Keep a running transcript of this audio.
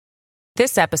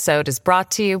This episode is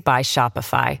brought to you by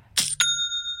Shopify.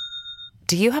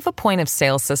 Do you have a point of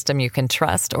sale system you can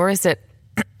trust, or is it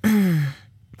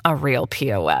a real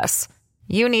POS?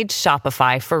 You need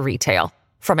Shopify for retail.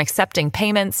 From accepting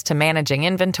payments to managing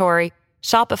inventory,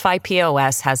 Shopify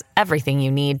POS has everything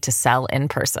you need to sell in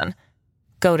person.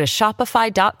 Go to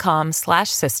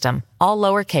shopify.com/system, all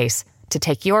lowercase, to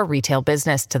take your retail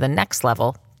business to the next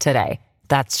level today.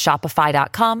 That's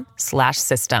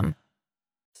shopify.com/system.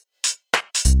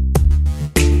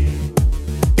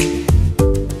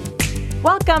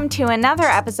 Welcome to another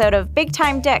episode of Big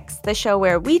Time Dicks, the show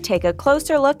where we take a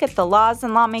closer look at the laws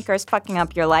and lawmakers fucking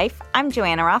up your life. I'm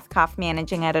Joanna Rothkopf,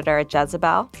 managing editor at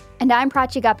Jezebel. And I'm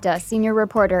Prachi Gupta, senior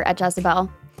reporter at Jezebel.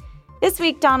 This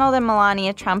week, Donald and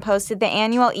Melania Trump hosted the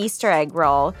annual Easter egg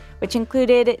roll, which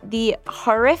included the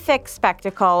horrific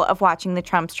spectacle of watching the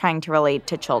Trumps trying to relate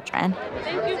to children.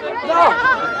 No!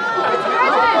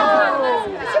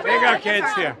 They got kids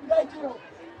here.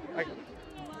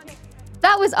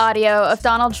 That was audio of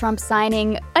Donald Trump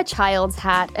signing a child's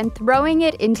hat and throwing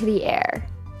it into the air.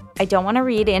 I don't want to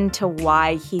read into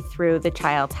why he threw the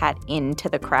child's hat into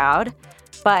the crowd,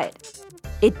 but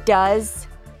it does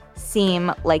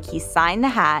seem like he signed the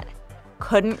hat,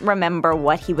 couldn't remember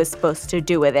what he was supposed to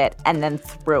do with it, and then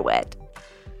threw it.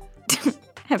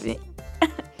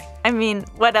 I mean,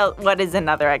 what else? What is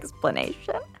another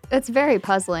explanation? It's very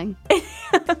puzzling.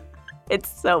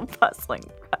 It's so puzzling.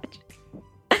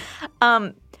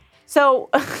 So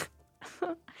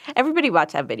everybody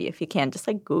watch that video if you can. Just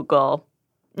like Google.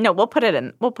 No, we'll put it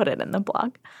in the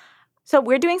blog. So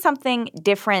we're doing something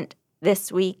different this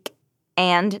week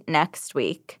and next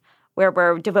week, where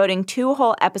we're devoting 2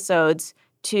 whole episodes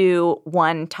to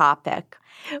one topic,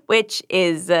 which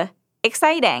is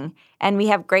exciting. And we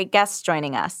have great guests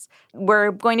joining us.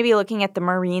 We're going to be looking at the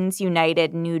Marines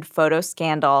United nude photo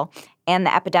scandal and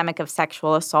the epidemic of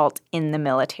sexual assault in the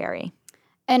military.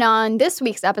 And on this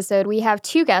week's episode, we have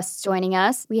 2 guests joining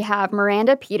us. We have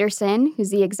Miranda Peterson, who's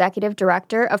the executive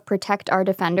director of Protect Our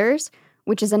Defenders,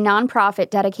 which is a nonprofit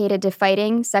dedicated to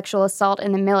fighting sexual assault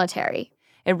in the military.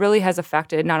 It really has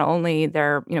affected not only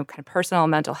their, kind of personal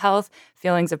mental health,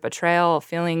 feelings of betrayal,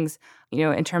 feelings,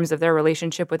 in terms of their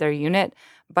relationship with their unit,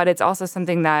 but it's also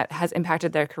something that has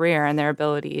impacted their career and their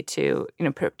ability to,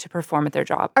 to perform at their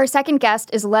job. Our second guest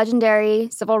is legendary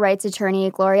civil rights attorney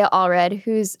Gloria Allred,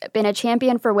 who's been a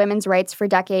champion for women's rights for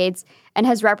decades and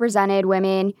has represented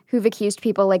women who've accused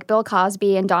people like Bill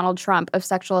Cosby and Donald Trump of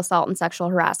sexual assault and sexual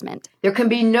harassment. There can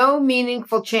be no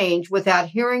meaningful change without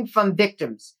hearing from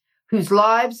victims whose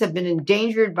lives have been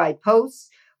endangered by posts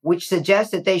which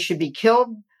suggest that they should be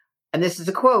killed, and this is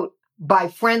a quote, by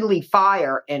friendly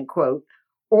fire, end quote,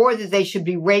 or that they should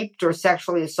be raped or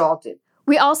sexually assaulted.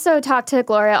 We also talked to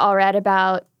Gloria Allred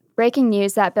about breaking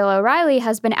news that Bill O'Reilly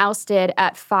has been ousted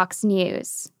at Fox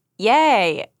News.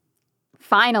 Yay.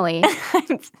 Finally.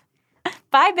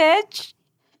 Bye, bitch.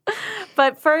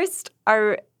 But first,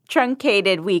 our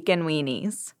truncated week in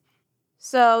weenies.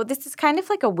 So this is kind of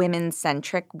like a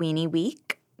women-centric weenie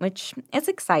week, which is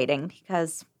exciting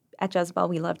because at Jezebel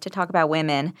we love to talk about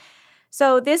women.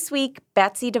 So this week,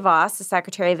 Betsy DeVos, the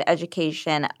Secretary of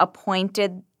Education,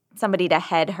 appointed somebody to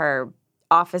head her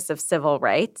Office of Civil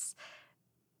Rights.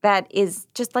 That is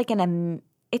just like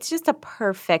it's just a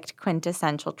perfect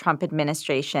quintessential Trump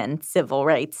administration civil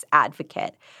rights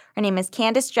advocate. Her name is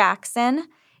Candace Jackson.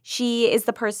 She is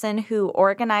the person who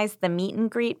organized the meet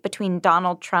and greet between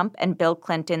Donald Trump and Bill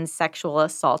Clinton's sexual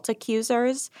assault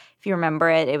accusers. If you remember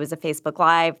it, it was a Facebook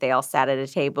Live. They all sat at a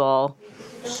table.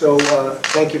 So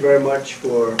thank you very much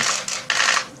for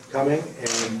coming.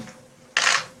 And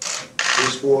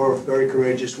these 4 very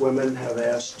courageous women have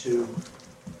asked to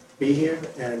be here,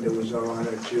 and it was our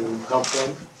honor to help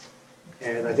them.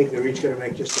 And I think they're each going to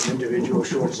make just an individual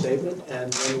short statement,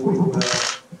 and then we will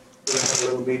have a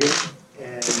little meeting.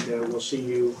 And we'll see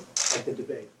you at the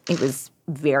debate. It was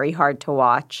very hard to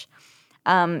watch.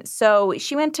 So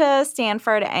she went to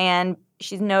Stanford, and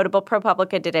she's notable.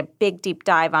 ProPublica did a big deep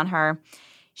dive on her.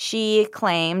 She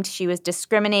claimed she was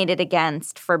discriminated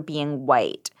against for being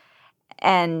white.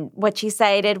 And what she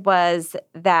cited was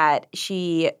that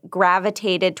she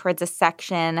gravitated towards a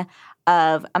section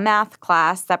of a math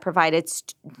class that provided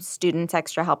students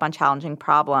extra help on challenging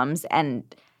problems, and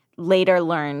later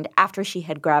learned after she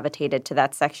had gravitated to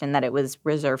that section that it was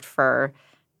reserved for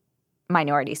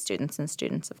minority students and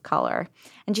students of color.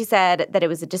 And she said that it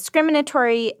was a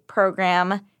discriminatory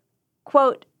program.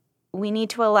 Quote, "We need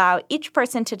to allow each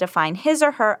person to define his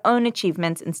or her own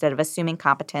achievements instead of assuming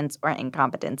competence or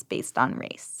incompetence based on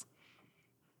race."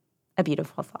 A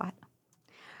beautiful thought.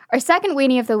 Our second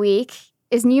weenie of the week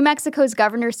is New Mexico's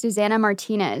Governor Susana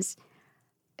Martinez.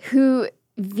 who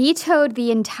vetoed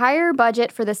the entire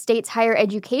budget for the state's higher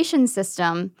education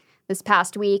system this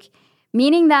past week,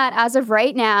 meaning that as of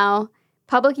right now,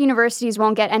 public universities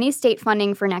won't get any state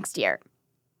funding for next year.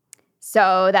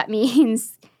 So that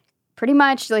means pretty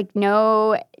much like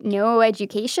no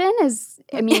education is,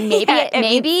 I mean,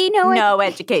 maybe no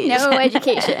education. No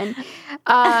education.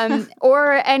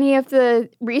 Or any of the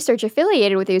research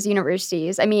affiliated with those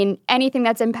universities. I mean, anything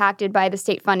that's impacted by the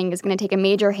state funding is going to take a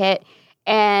major hit.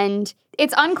 And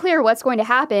it's unclear what's going to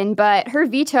happen, but her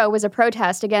veto was a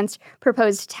protest against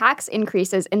proposed tax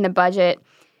increases in the budget.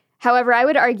 However, I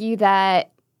would argue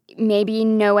that maybe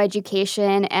no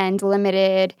education and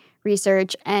limited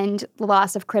research and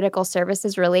loss of critical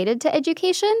services related to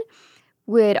education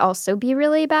would also be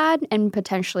really bad and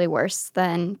potentially worse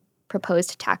than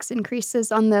proposed tax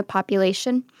increases on the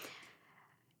population.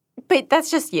 But that's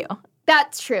just you.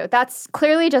 That's true. That's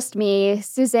clearly just me.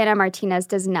 Susana Martinez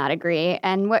does not agree.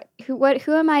 And who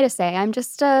am I to say? I'm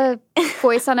just a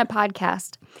voice on a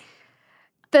podcast.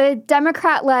 The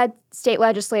Democrat-led state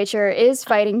legislature is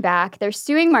fighting back. They're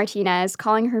suing Martinez,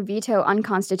 calling her veto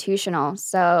unconstitutional.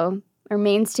 So it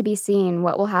remains to be seen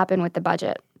what will happen with the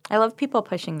budget. I love people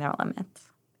pushing their limits.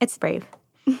 It's brave.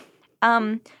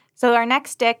 So our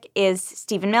next dick is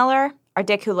Stephen Miller, our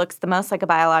dick who looks the most like a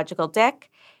biological dick.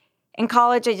 In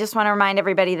college, I just want to remind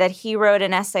everybody that he wrote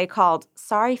an essay called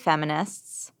Sorry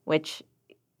Feminists, which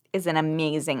is an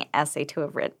amazing essay to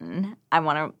have written. I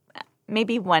want to,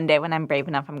 maybe one day when I'm brave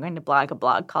enough, I'm going to blog a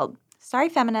blog called Sorry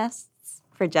Feminists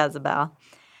for Jezebel.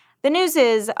 The news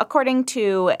is, according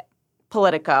to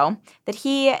Politico, that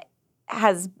he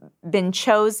has been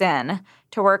chosen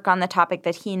to work on the topic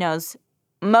that he knows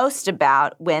most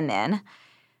about, women,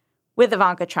 with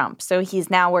Ivanka Trump. So he's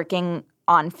now working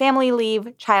on family leave,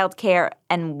 childcare,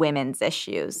 and women's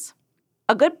issues.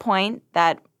 A good point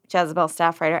that Jezebel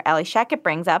staff writer Ali Shekett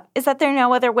brings up is that there are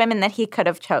no other women that he could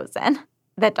have chosen,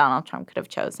 that Donald Trump could have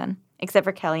chosen, except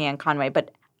for Kellyanne Conway,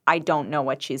 but I don't know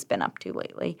what she's been up to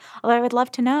lately, although I would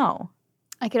love to know.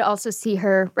 I could also see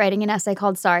her writing an essay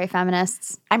called Sorry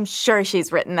Feminists. I'm sure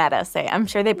she's written that essay. I'm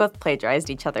sure they both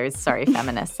plagiarized each other's Sorry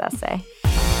Feminists essay.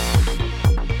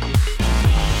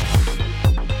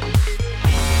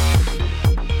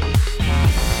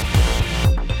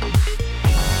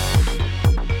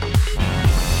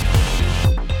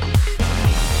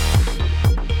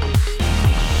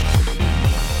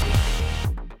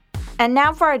 And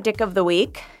now for our Dick of the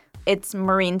Week. It's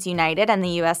Marines United and the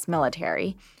U.S.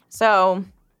 military. So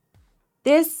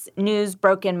this news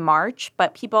broke in March,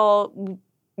 but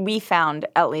we found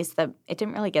at least that it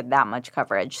didn't really get that much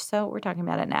coverage. So we're talking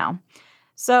about it now.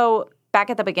 So back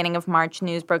at the beginning of March,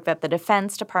 news broke that the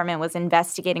Defense Department was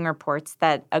investigating reports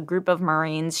that a group of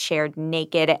Marines shared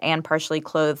naked and partially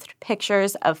clothed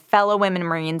pictures of fellow women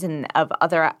Marines and of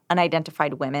other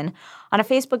unidentified women on a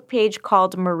Facebook page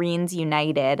called Marines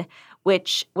United,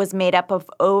 which was made up of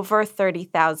over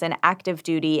 30,000 active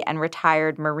duty and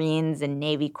retired Marines and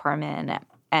Navy corpsmen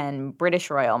and British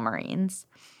Royal Marines.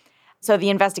 So the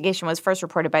investigation was first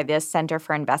reported by the Center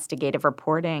for Investigative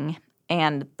Reporting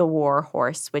and the War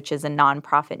Horse, which is a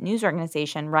nonprofit news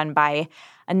organization run by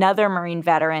another Marine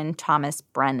veteran, Thomas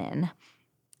Brennan.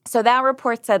 So that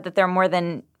report said that there are more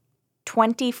than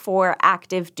 24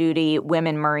 active duty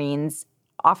women Marines,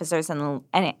 officers and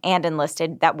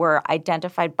enlisted, that were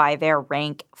identified by their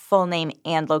rank, full name,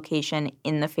 and location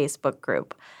in the Facebook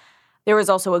group. There was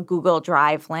also a Google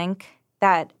Drive link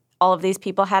that all of these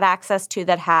people had access to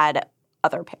that had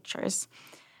other pictures.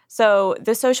 So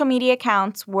the social media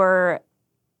accounts were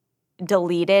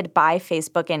deleted by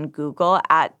Facebook and Google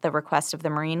at the request of the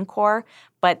Marine Corps,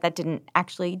 but that didn't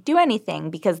actually do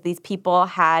anything because these people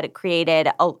had created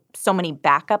so many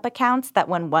backup accounts that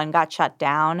when one got shut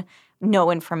down,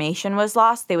 no information was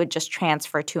lost. They would just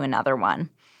transfer to another one.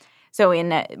 So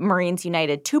in Marines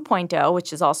United 2.0, which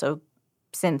has also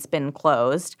since been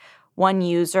closed, one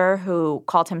user who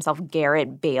called himself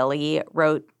Garrett Bailey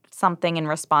wrote something in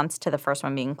response to the first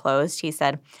one being closed. He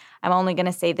said, "I'm only going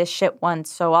to say this shit once,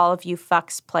 so all of you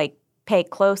fucks pay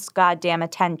close goddamn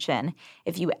attention.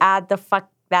 If you add the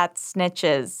fuck that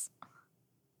snitches."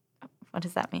 What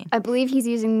does that mean? I believe he's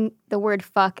using the word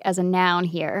fuck as a noun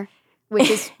here, which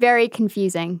is very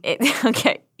confusing.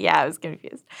 Okay, yeah, I was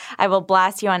confused. "I will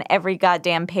blast you on every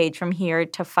goddamn page from here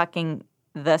to fucking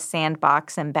the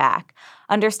sandbox and back.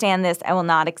 Understand this, I will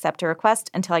not accept a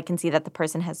request until I can see that the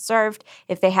person has served.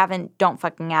 If they haven't, don't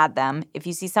fucking add them. If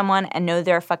you see someone and know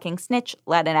they're a fucking snitch,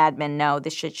 let an admin know.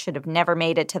 This shit should have never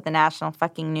made it to the national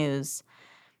fucking news."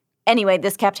 Anyway,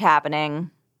 this kept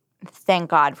happening. Thank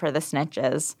God for the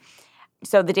snitches.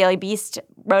 So the Daily Beast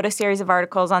wrote a series of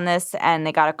articles on this, and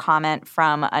they got a comment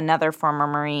from another former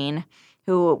Marine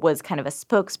who was kind of a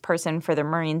spokesperson for the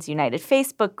Marines United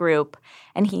Facebook group.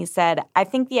 And he said, I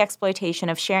think the exploitation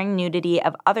of sharing nudity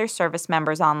of other service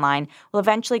members online will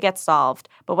eventually get solved.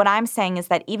 But what I'm saying is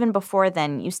that even before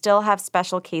then, you still have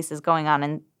special cases going on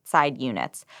inside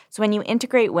units. So when you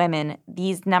integrate women,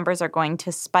 these numbers are going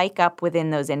to spike up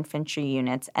within those infantry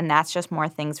units. And that's just more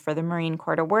things for the Marine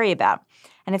Corps to worry about.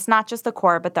 And it's not just the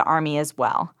Corps, but the Army as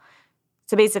well.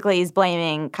 So basically, he's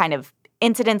blaming kind of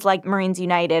incidents like Marines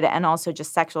United and also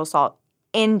just sexual assault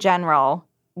in general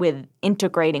with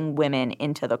integrating women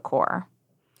into the Corps.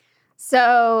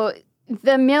 So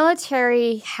the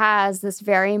military has this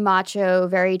very macho,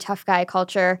 very tough guy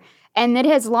culture, and it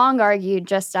has long argued,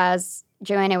 just as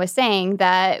Joanna was saying,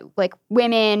 that like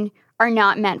women are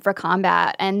not meant for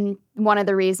combat. And one of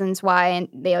the reasons why, and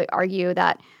they argue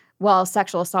that, well,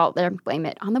 sexual assault, they blame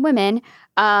it on the women.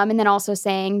 And then also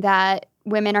saying that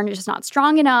women are just not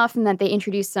strong enough and that they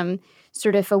introduce some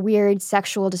sort of a weird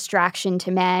sexual distraction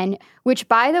to men, which,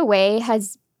 by the way,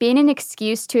 has been an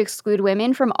excuse to exclude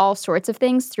women from all sorts of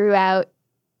things throughout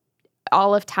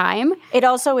all of time. It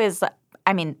also is,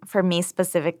 I mean, for me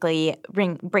specifically,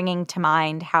 bringing to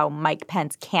mind how Mike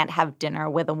Pence can't have dinner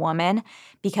with a woman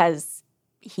because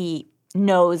he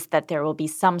knows that there will be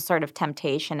some sort of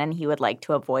temptation and he would like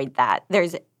to avoid that.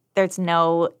 There's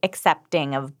no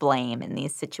accepting of blame in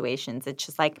these situations. It's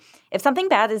just like, if something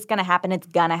bad is going to happen, it's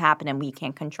going to happen and we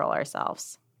can't control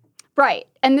ourselves. Right.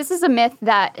 And this is a myth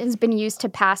that has been used to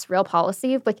pass real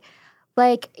policy.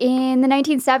 Like in the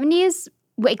 1970s,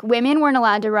 like women weren't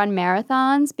allowed to run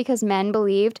marathons because men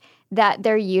believed that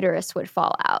their uterus would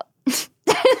fall out.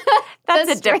 That is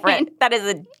a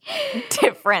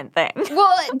different thing.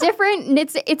 Well, different.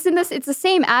 It's the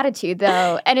same attitude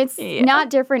though, and it's not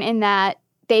different in that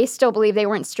they still believe they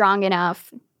weren't strong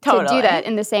enough to do that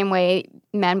in the same way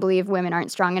men believe women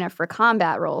aren't strong enough for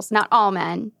combat roles. Not all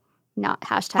men. Not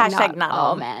hashtag not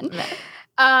all men.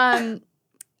 No.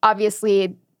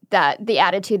 Obviously, that the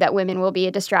attitude that women will be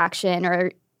a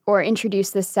distraction or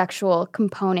introduce this sexual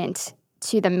component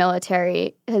to the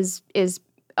military is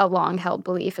a long-held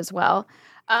belief as well.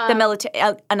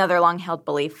 Another long-held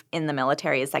belief in the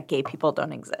military is that gay people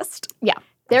don't exist. Yeah,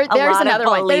 there's another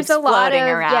one. There's a lot of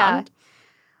around.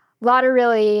 Lot of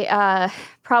really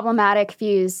problematic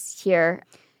views here.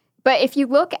 But if you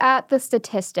look at the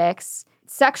statistics,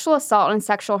 sexual assault and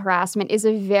sexual harassment is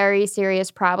a very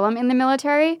serious problem in the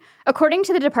military. According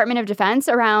to the Department of Defense,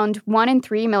 around 1 in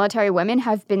 3 military women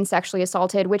have been sexually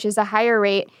assaulted, which is a higher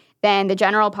rate than the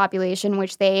general population,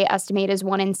 which they estimate is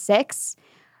 1 in 6,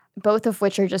 both of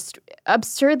which are just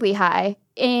absurdly high.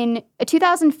 In a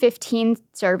 2015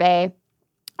 survey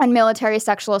on military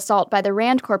sexual assault by the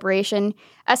RAND Corporation,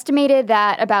 estimated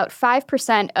that about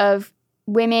 5% of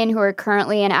women who are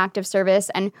currently in active service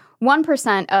and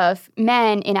 1% of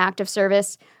men in active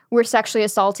service were sexually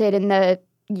assaulted in the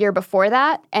year before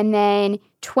that. And then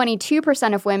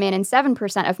 22% of women and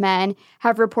 7% of men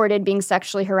have reported being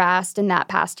sexually harassed in that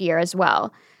past year as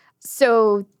well.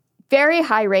 So very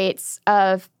high rates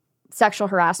of sexual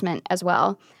harassment as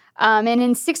well. And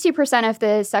in 60% of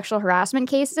the sexual harassment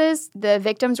cases, the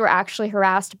victims were actually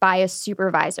harassed by a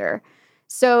supervisor.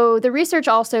 So the research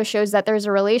also shows that there's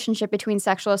a relationship between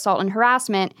sexual assault and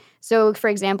harassment. So, for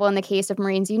example, in the case of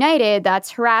Marines United,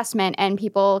 that's harassment, and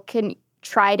people can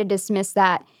try to dismiss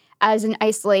that as an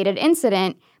isolated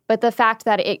incident. But the fact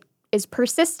that it is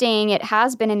persisting, it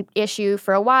has been an issue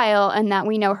for a while, and that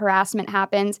we know harassment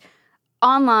happens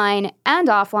online and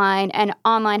offline, and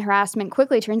online harassment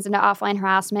quickly turns into offline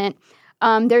harassment.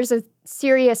 There's a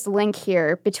serious link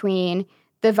here between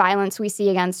the violence we see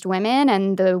against women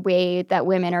and the way that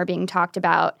women are being talked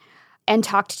about and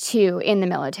talked to in the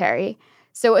military.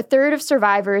 So a third of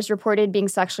survivors reported being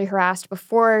sexually harassed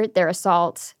before their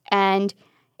assault, and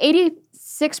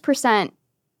 86%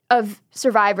 of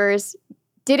survivors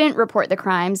didn't report the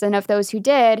crimes, and of those who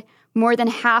did, more than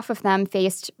half of them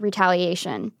faced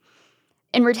retaliation.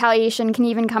 And retaliation can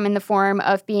even come in the form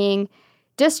of being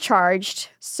discharged.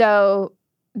 So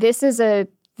this is a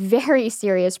very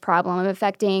serious problem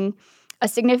affecting a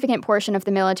significant portion of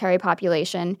the military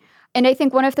population. And I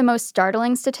think one of the most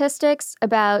startling statistics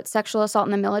about sexual assault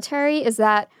in the military is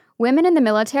that women in the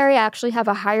military actually have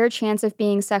a higher chance of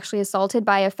being sexually assaulted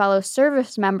by a fellow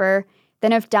service member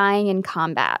than of dying in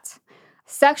combat.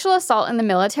 Sexual assault in the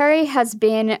military has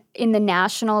been in the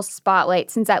national spotlight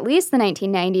since at least the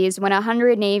 1990s, when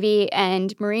 100 Navy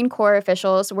and Marine Corps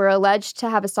officials were alleged to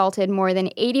have assaulted more than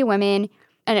 80 women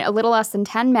and a little less than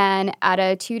 10 men at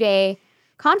a 2-day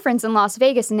conference in Las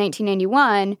Vegas in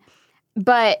 1991.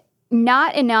 But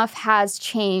not enough has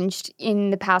changed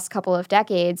in the past couple of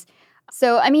decades.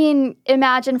 So, I mean,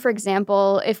 imagine, for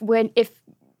example, if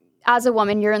as a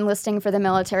woman you're enlisting for the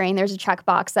military and there's a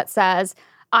checkbox that says,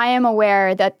 I am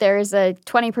aware that there's a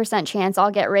 20% chance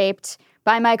I'll get raped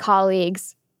by my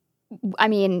colleagues. I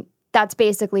mean, that's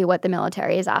basically what the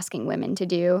military is asking women to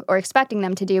do or expecting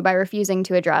them to do by refusing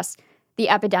to address the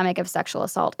epidemic of sexual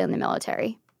assault in the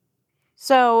military.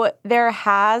 So there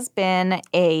has been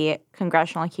a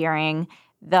congressional hearing.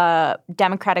 The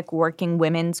Democratic Working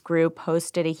Women's Group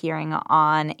hosted a hearing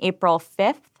on April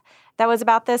 5th that was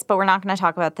about this, but we're not going to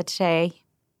talk about that today.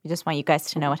 We just want you guys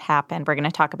to know what happened. We're going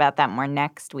to talk about that more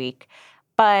next week.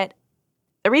 But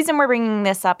the reason we're bringing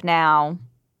this up now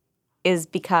is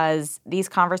because these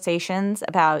conversations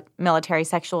about military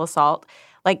sexual assault,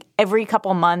 like every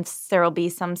couple months, there will be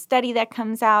some study that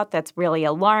comes out that's really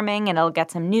alarming and it'll get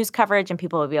some news coverage and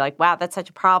people will be like, wow, that's such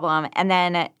a problem. And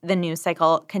then the news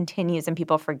cycle continues and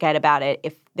people forget about it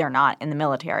if they're not in the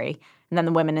military. And then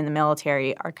the women in the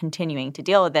military are continuing to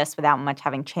deal with this without much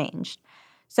having changed.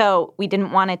 So we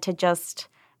didn't want it to just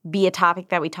be a topic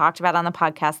that we talked about on the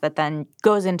podcast that then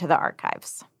goes into the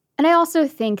archives. And I also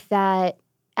think that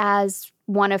as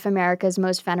one of America's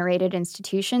most venerated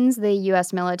institutions, the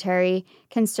U.S. military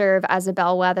can serve as a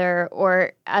bellwether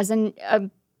or as a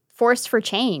force for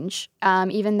change,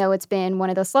 even though it's been one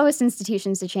of the slowest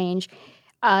institutions to change.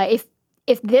 If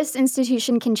this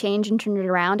institution can change and turn it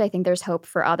around, I think there's hope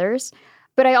for others.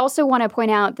 But I also want to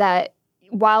point out that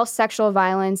while sexual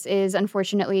violence is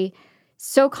unfortunately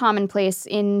so commonplace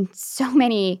in so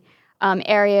many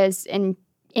areas and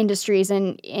industries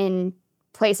and in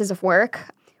places of work,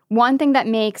 one thing that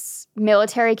makes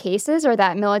military cases are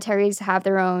that militaries have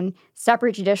their own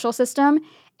separate judicial system,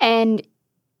 and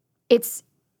it's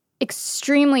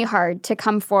extremely hard to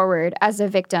come forward as a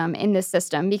victim in this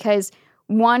system because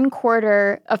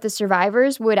 1/4 of the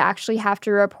survivors would actually have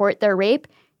to report their rape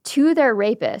to their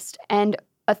rapist, and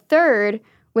 1/3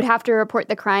 would have to report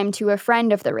the crime to a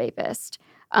friend of the rapist.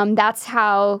 That's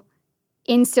how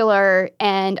insular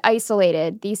and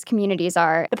isolated these communities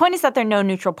are. The point is that there are no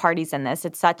neutral parties in this.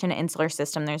 It's such an insular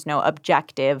system. There's no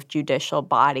objective judicial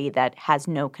body that has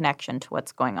no connection to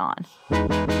what's going on.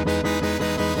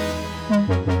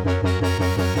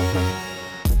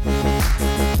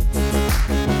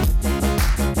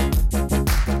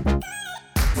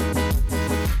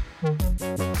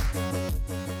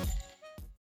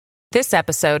 This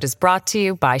episode is brought to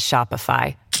you by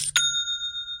Shopify.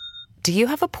 Do you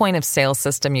have a point of sale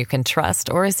system you can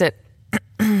trust, or is it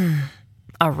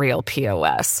a real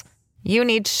POS? You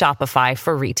need Shopify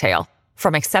for retail.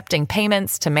 From accepting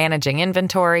payments to managing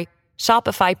inventory,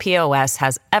 Shopify POS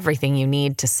has everything you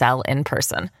need to sell in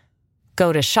person.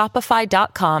 Go to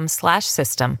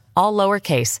shopify.com/system, all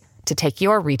lowercase, to take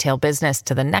your retail business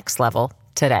to the next level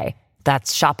today.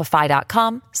 That's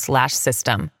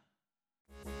shopify.com/system.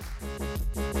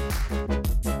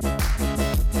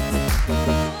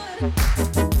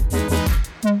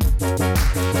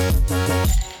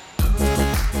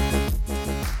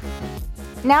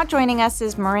 Now joining us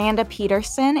is Miranda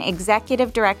Peterson,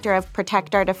 Executive Director of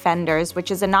Protect Our Defenders,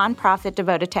 which is a nonprofit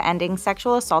devoted to ending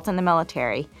sexual assault in the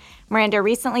military. Miranda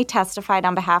recently testified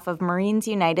on behalf of Marines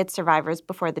United survivors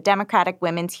before the Democratic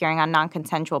Women's Hearing on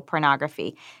Non-Consensual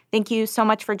Pornography. Thank you so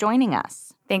much for joining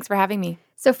us. Thanks for having me.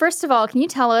 So first of all, can you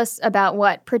tell us about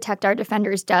what Protect Our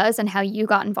Defenders does and how you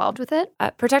got involved with it?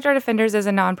 Protect Our Defenders is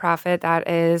a nonprofit that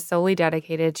is solely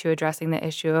dedicated to addressing the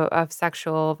issue of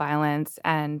sexual violence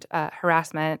and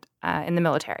harassment in the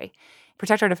military.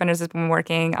 Protect Our Defenders has been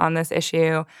working on this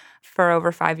issue for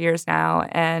over 5 years now,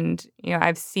 and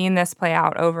I've seen this play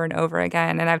out over and over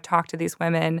again. And I've talked to these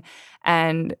women,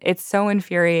 and it's so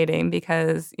infuriating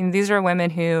because these are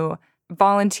women who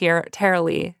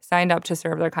voluntarily signed up to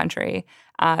serve their country.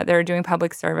 They're doing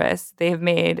public service. They've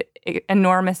made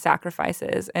enormous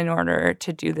sacrifices in order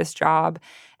to do this job.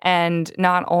 And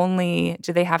not only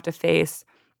do they have to face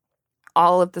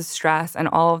all of the stress and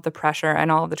all of the pressure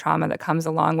and all of the trauma that comes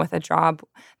along with a job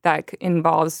that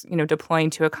involves,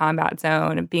 deploying to a combat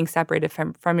zone and being separated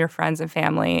from your friends and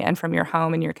family and from your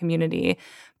home and your community.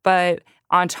 But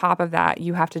on top of that,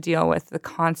 you have to deal with the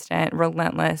constant,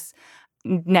 relentless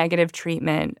negative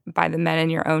treatment by the men in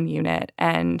your own unit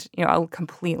and, a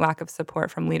complete lack of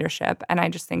support from leadership. And I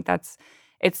just think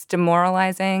it's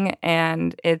demoralizing,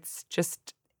 and it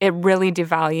really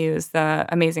devalues the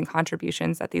amazing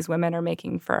contributions that these women are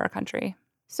making for our country.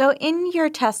 So in your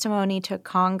testimony to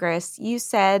Congress, you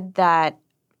said that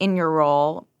in your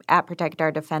role at Protect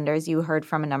Our Defenders, you heard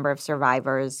from a number of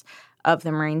survivors of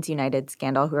the Marines United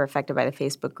scandal who were affected by the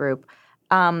Facebook group.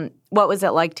 What was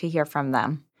it like to hear from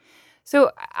them?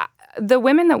 So The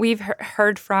women that we've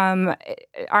heard from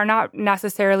are not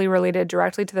necessarily related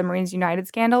directly to the Marines United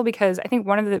scandal, because I think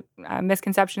one of the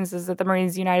misconceptions is that the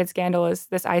Marines United scandal is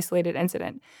this isolated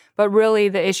incident. But really,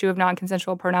 the issue of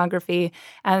non-consensual pornography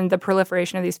and the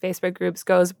proliferation of these Facebook groups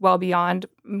goes well beyond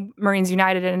Marines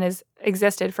United and has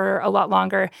existed for a lot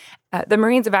longer. The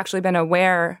Marines have actually been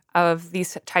aware of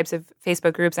these types of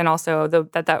Facebook groups, and also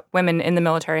that women in the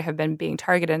military have been being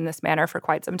targeted in this manner for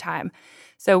quite some time.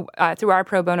 So through our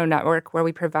pro bono network, where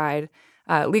we provide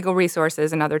legal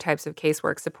resources and other types of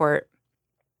casework support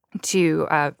to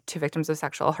victims of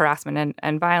sexual harassment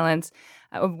and violence,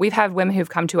 we've had women who've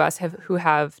come to us who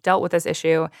have dealt with this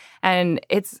issue, and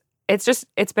it's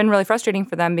been really frustrating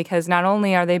for them, because not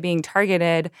only are they being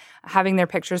targeted, having their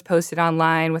pictures posted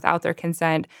online without their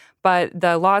consent, but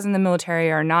the laws in the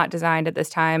military are not designed at this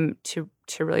time to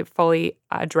really fully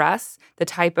address the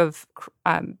type of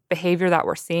behavior that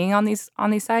we're seeing on these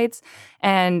sites.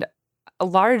 And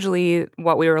largely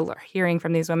what we were hearing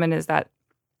from these women is that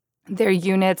their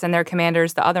units and their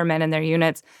commanders, the other men in their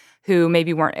units who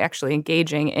maybe weren't actually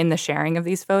engaging in the sharing of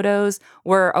these photos,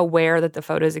 were aware that the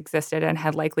photos existed and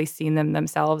had likely seen them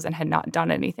themselves and had not done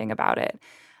anything about it.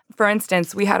 For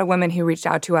instance, we had a woman who reached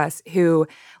out to us who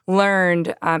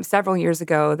learned several years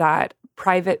ago that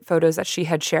private photos that she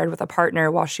had shared with a partner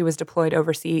while she was deployed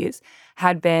overseas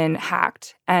had been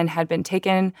hacked and had been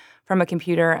taken from a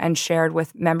computer and shared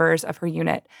with members of her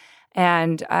unit,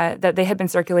 and that they had been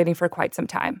circulating for quite some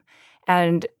time.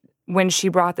 And when she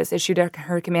brought this issue to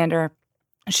her commander,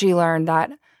 she learned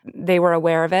that they were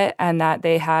aware of it and that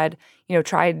they had,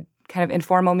 tried kind of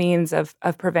informal means of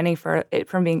preventing it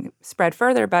from being spread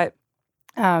further, but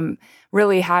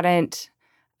really hadn't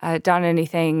done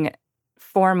anything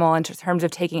formal in terms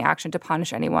of taking action to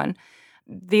punish anyone.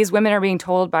 These women are being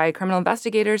told by criminal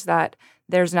investigators that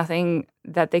there's nothing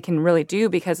that they can really do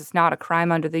because it's not a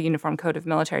crime under the Uniform Code of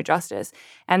Military Justice.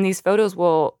 And these photos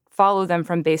will follow them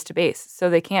from base to base, so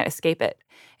they can't escape it.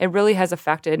 It really has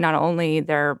affected not only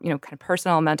their, kind of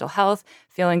personal mental health,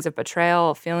 feelings of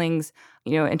betrayal, feelings,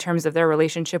 in terms of their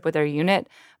relationship with their unit,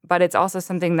 but it's also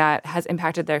something that has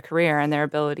impacted their career and their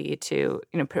ability to,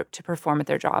 to perform at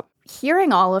their job.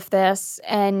 Hearing all of this,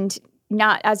 and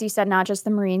not, as you said, not just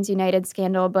the Marines United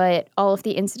scandal, but all of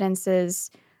the incidences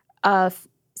of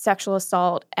sexual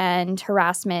assault and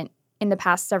harassment in the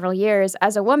past several years,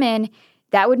 as a woman,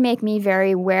 that would make me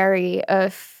very wary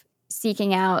of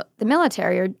seeking out the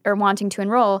military or wanting to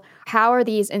enroll. How are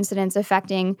these incidents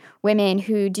affecting women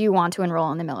who do want to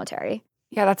enroll in the military?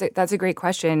 Yeah, that's a great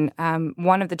question.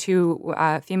 One of the two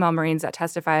female Marines that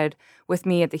testified with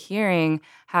me at the hearing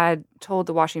had told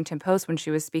the Washington Post when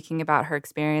she was speaking about her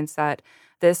experience that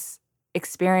this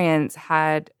experience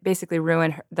had basically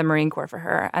ruined the Marine Corps for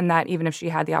her, and that even if she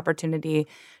had the opportunity,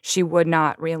 she would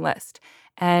not reenlist.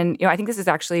 And I think this is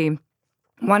actually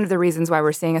one of the reasons why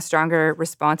we're seeing a stronger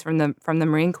response from the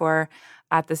Marine Corps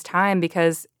at this time,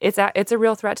 because it's a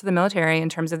real threat to the military in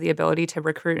terms of the ability to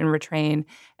recruit and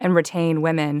retain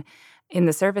women in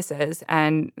the services.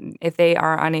 And if they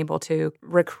are unable to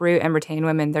recruit and retain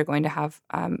women, they're going to have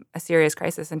a serious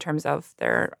crisis in terms of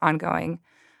their ongoing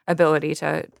ability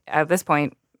to, at this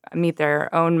point, meet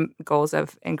their own goals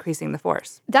of increasing the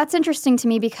force. That's interesting to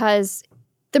me because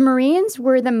the Marines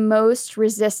were the most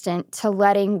resistant to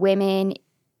letting women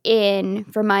in,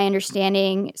 from my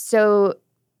understanding. So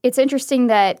it's interesting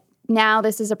that now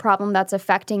this is a problem that's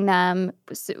affecting them.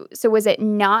 So was it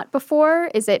not before?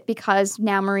 Is it because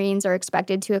now Marines are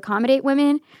expected to accommodate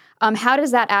women? How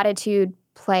does that attitude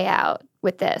play out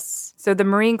with this? So the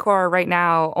Marine Corps right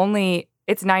now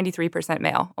it's 93%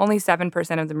 male. Only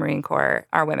 7% of the Marine Corps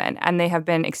are women, and they have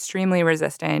been extremely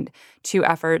resistant to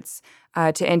efforts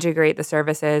to integrate the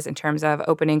services in terms of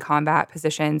opening combat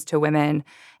positions to women.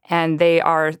 And they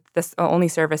are the only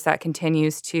service that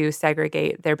continues to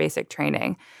segregate their basic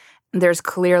training. There's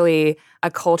clearly a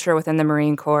culture within the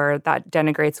Marine Corps that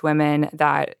denigrates women,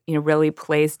 that really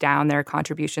plays down their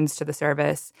contributions to the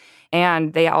service.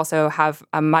 And they also have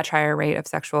a much higher rate of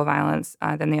sexual violence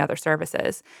than the other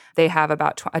services. They have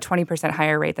about a 20%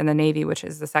 higher rate than the Navy, which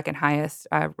is the second highest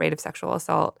rate of sexual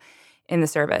assault in the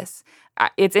service.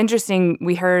 It's interesting.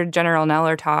 We heard General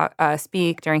Neller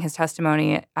speak during his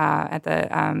testimony at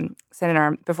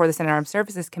the before the Senate Armed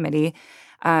Services Committee,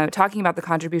 talking about the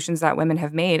contributions that women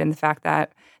have made and the fact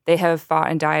that they have fought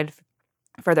and died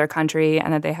for their country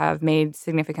and that they have made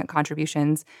significant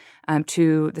contributions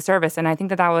to the service. And I think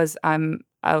that was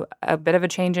a bit of a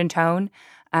change in tone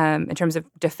in terms of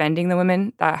defending the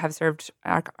women that have served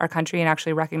our country and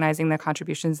actually recognizing the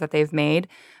contributions that they've made.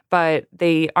 But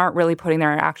they aren't really putting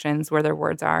their actions where their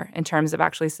words are in terms of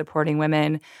actually supporting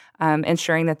women,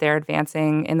 ensuring that they're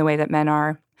advancing in the way that men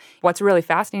are. What's really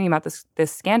fascinating about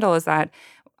this scandal is that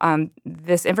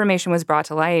this information was brought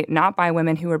to light not by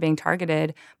women who were being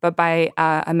targeted, but by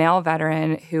a male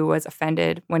veteran who was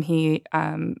offended when he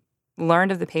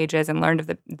learned of the pages and learned of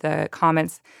the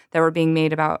comments that were being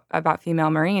made about female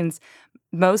Marines.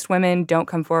 Most women don't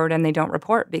come forward and they don't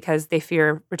report because they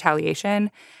fear retaliation.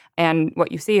 And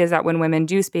what you see is that when women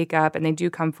do speak up and they do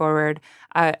come forward,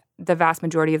 the vast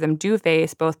majority of them do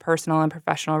face both personal and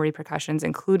professional repercussions,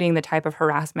 including the type of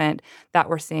harassment that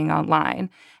we're seeing online.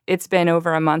 It's been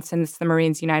over a month since the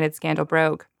Marines United scandal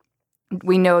broke.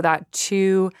 We know that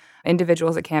 2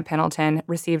 individuals at Camp Pendleton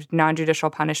received non-judicial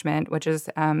punishment, which is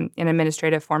an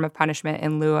administrative form of punishment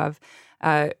in lieu of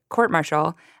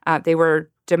court-martial. They were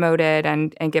demoted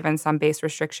and given some base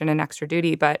restriction and extra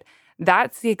duty, but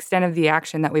that's the extent of the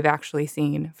action that we've actually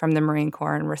seen from the Marine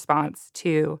Corps in response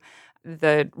to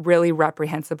the really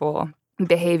reprehensible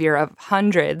behavior of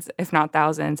hundreds, if not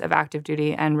thousands, of active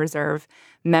duty and reserve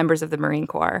members of the Marine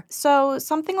Corps. So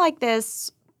something like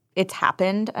this, it's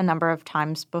happened a number of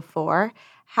times before.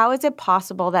 How is it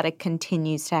possible that it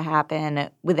continues to happen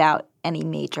without any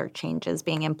major changes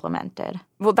being implemented?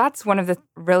 Well, that's one of the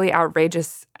really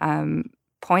outrageous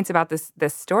points about this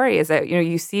story is that,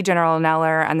 you see General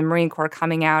Neller and the Marine Corps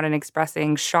coming out and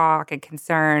expressing shock and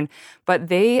concern, but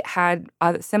they had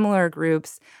similar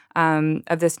groups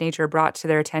of this nature brought to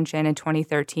their attention in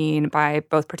 2013 by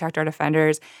both Protect Our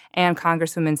Defenders and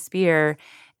Congresswoman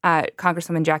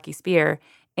Jackie Speier.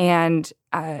 And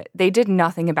they did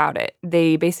nothing about it.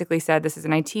 They basically said, this is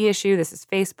an IT issue, this is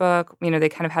Facebook. They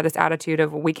kind of had this attitude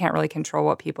of, we can't really control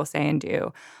what people say and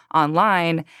do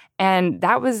online. And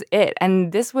that was it.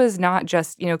 And this was not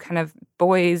just, kind of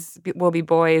boys will be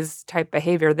boys type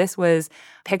behavior. This was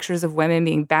pictures of women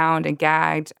being bound and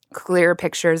gagged, clear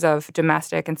pictures of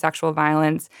domestic and sexual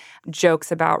violence,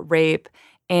 jokes about rape,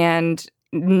 and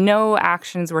no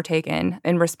actions were taken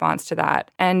in response to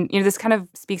that. And, this kind of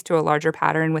speaks to a larger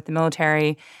pattern with the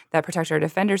military that Protect Our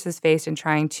Defenders has faced in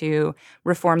trying to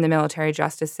reform the military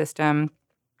justice system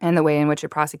and the way in which it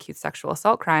prosecutes sexual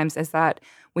assault crimes, is that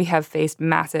we have faced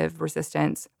massive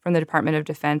resistance from the Department of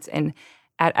Defense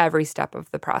at every step of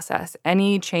the process.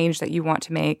 Any change that you want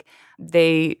to make,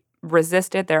 they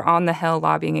resist it. They're on the Hill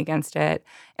lobbying against it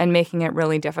and making it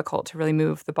really difficult to really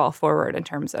move the ball forward in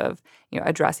terms of,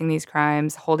 addressing these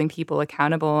crimes, holding people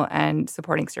accountable, and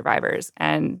supporting survivors.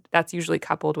 And that's usually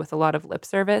coupled with a lot of lip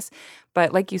service.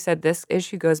 But like you said, this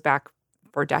issue goes back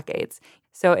for decades.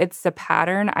 So it's a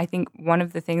pattern. I think one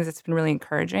of the things that's been really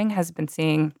encouraging has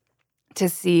been to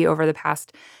see over the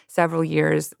past several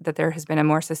years that there has been a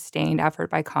more sustained effort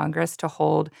by Congress to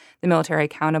hold the military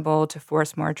accountable, to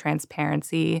force more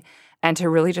transparency, and to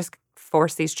really just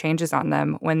force these changes on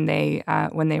them when they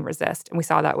resist. And we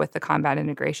saw that with the combat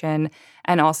integration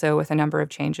and also with a number of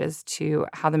changes to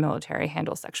how the military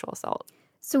handles sexual assault.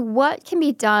 So what can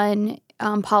be done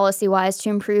policy-wise to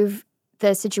improve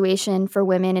the situation for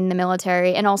women in the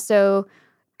military? And also,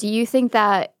 do you think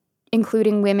that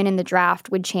including women in the draft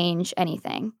would change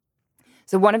anything?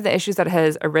 So one of the issues that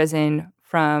has arisen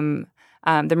from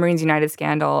the Marines United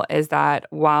scandal is that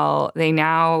while they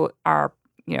now are,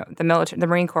 the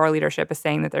Marine Corps leadership is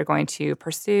saying that they're going to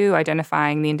pursue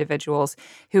identifying the individuals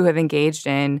who have engaged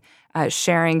in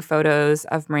sharing photos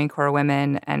of Marine Corps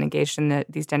women and engaged in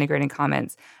these denigrating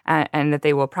comments, and that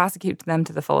they will prosecute them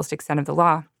to the fullest extent of the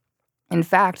law. In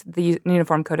fact, the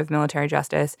Uniform Code of Military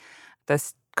Justice, the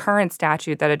current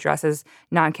statute that addresses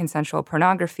non-consensual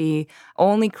pornography,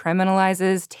 only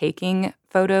criminalizes taking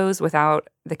photos without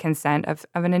the consent of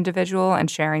an individual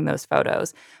and sharing those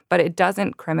photos. But it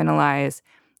doesn't criminalize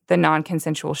the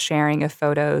non-consensual sharing of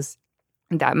photos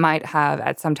that might have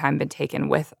at some time been taken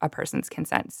with a person's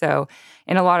consent. So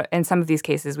in some of these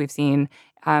cases we've seen,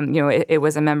 it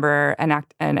was an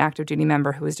active duty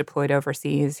member who was deployed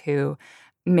overseas who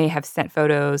may have sent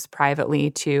photos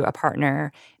privately to a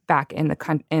partner back in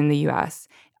the U.S.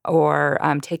 or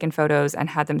taken photos and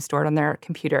had them stored on their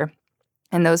computer.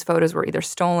 And those photos were either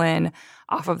stolen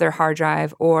off of their hard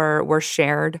drive or were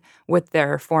shared with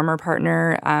their former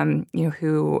partner,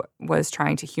 who was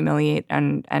trying to humiliate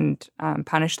and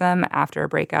punish them after a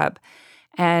breakup.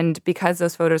 And because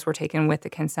those photos were taken with the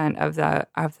consent of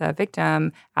the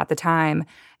victim at the time,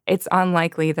 it's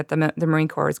unlikely that the Marine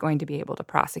Corps is going to be able to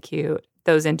prosecute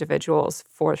those individuals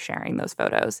for sharing those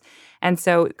photos. And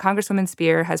so Congresswoman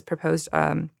Speier has proposed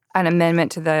a an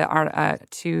amendment to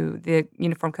the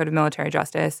Uniform Code of Military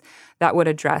Justice that would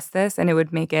address this, and it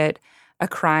would make it a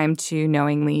crime to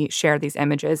knowingly share these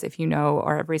images if you know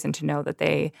or have reason to know that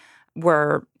they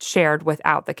were shared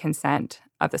without the consent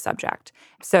of the subject.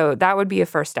 So that would be a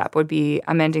first step, would be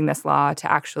amending this law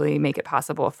to actually make it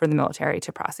possible for the military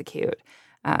to prosecute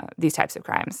these types of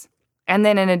crimes. And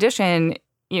then in addition,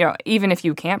 even if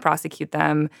you can't prosecute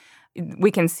them,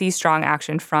 we can see strong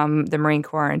action from the Marine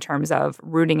Corps in terms of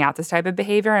rooting out this type of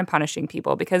behavior and punishing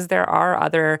people, because there are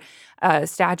other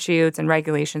statutes and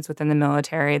regulations within the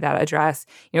military that address,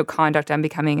 conduct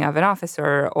unbecoming of an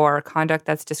officer or conduct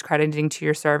that's discrediting to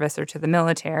your service or to the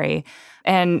military.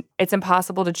 And it's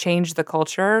impossible to change the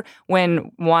culture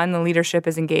when, one, the leadership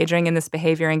is engaging in this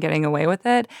behavior and getting away with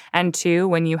it, and two,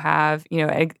 when you have,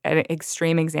 an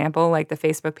extreme example like the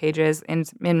Facebook pages in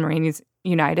Marines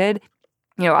United.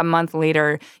 A month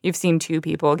later, you've seen 2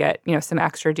 people get, some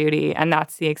extra duty, and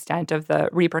that's the extent of the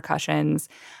repercussions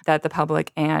that the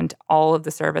public and all of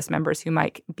the service members who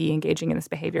might be engaging in this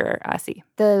behavior see.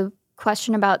 The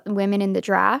question about women in the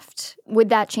draft, would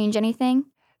that change anything?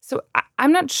 So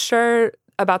I'm not sure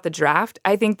about the draft.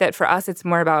 I think that for us, it's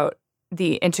more about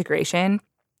the integration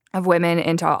of women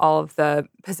into all of the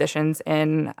positions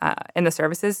in the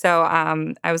services. So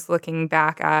I was looking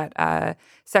back at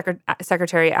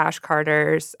Secretary Ash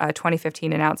Carter's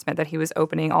 2015 announcement that he was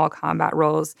opening all combat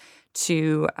roles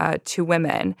to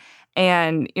women.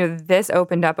 And this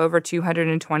opened up over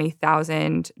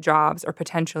 220,000 jobs, or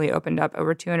potentially opened up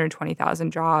over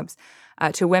 220,000 jobs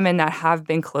to women that have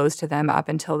been closed to them up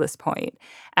until this point.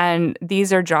 And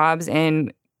these are jobs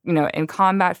in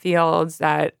combat fields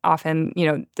that often,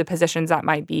 the positions that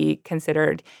might be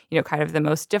considered, kind of the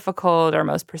most difficult or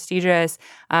most prestigious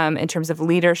in terms of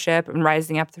leadership and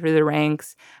rising up through the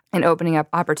ranks and opening up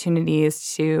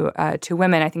opportunities to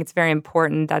women. I think it's very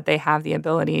important that they have the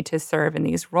ability to serve in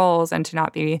these roles and to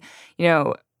not be,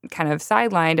 kind of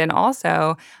sidelined. And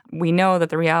also, we know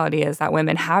that the reality is that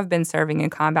women have been serving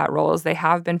in combat roles. They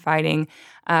have been fighting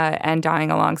and dying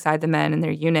alongside the men in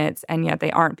their units, and yet they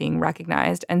aren't being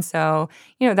recognized. And so,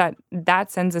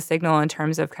 that sends a signal in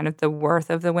terms of kind of the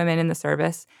worth of the women in the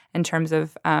service, in terms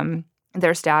of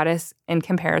their status in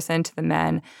comparison to the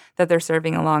men that they're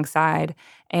serving alongside.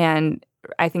 And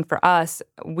I think for us,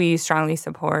 we strongly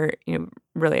support,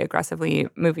 really aggressively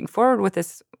moving forward with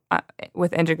this,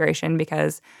 with integration,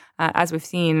 because as we've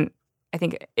seen, I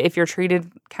think if you're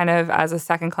treated kind of as a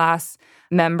second-class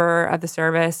member of the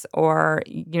service, or,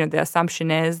 the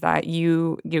assumption is that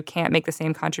you can't make the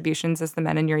same contributions as the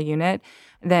men in your unit,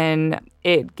 then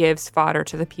it gives fodder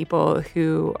to the people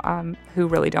who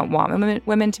really don't want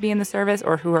women to be in the service,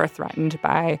 or who are threatened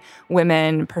by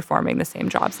women performing the same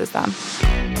jobs as them.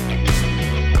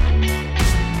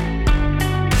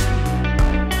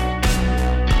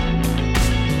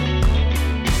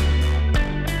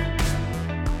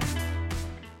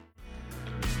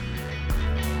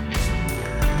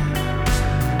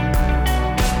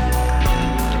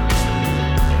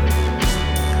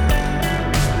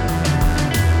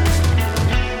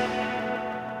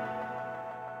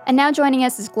 And now joining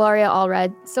us is Gloria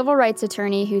Allred, civil rights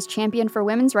attorney who's championed for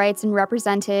women's rights and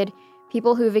represented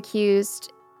people who've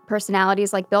accused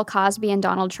personalities like Bill Cosby and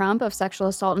Donald Trump of sexual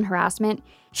assault and harassment.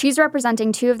 She's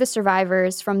representing 2 of the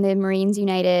survivors from the Marines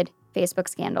United Facebook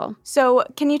scandal. So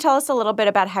can you tell us a little bit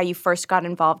about how you first got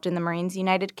involved in the Marines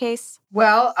United case?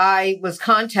 Well, I was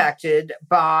contacted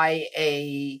by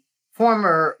a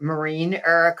former Marine,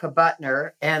 Erica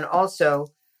Butner, and also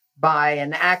by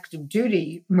an active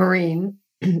duty Marine,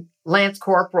 Lance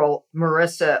Corporal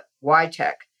Marissa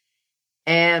Witek.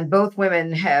 And both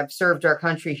women have served our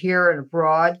country here and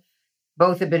abroad.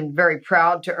 Both have been very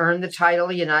proud to earn the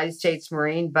title United States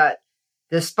Marine, but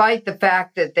despite the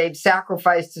fact that they've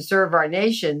sacrificed to serve our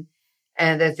nation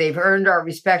and that they've earned our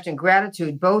respect and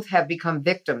gratitude, both have become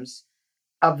victims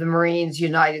of the Marines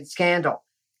United scandal.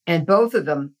 And both of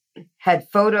them had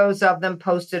photos of them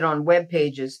posted on web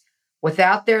pages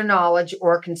without their knowledge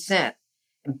or consent.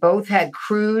 And both had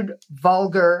crude,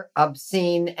 vulgar,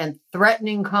 obscene, and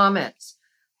threatening comments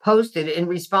posted in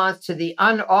response to the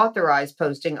unauthorized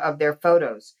posting of their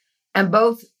photos. And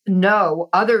both know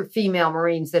other female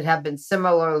Marines that have been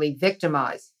similarly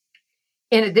victimized.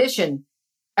 In addition,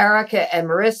 Erica and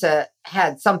Marissa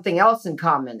had something else in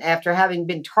common. After having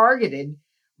been targeted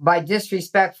by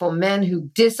disrespectful men who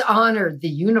dishonored the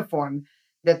uniform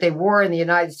that they wore in the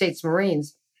United States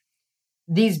Marines,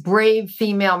 these brave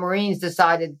female Marines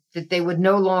decided that they would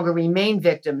no longer remain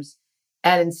victims,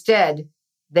 and instead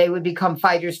they would become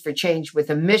fighters for change with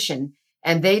a mission.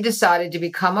 And they decided to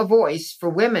become a voice for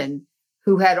women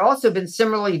who had also been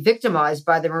similarly victimized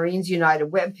by the Marines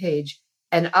United webpage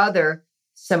and other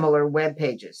similar web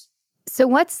pages. So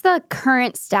what's the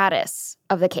current status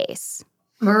of the case?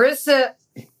 Marissa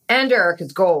and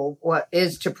Erica's goal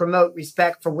is to promote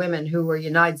respect for women who were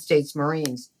United States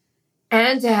Marines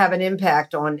and to have an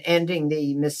impact on ending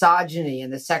the misogyny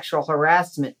and the sexual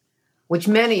harassment which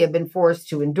many have been forced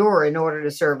to endure in order to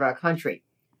serve our country.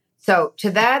 So to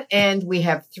that end, we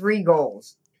have three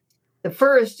goals. The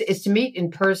first is to meet in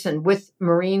person with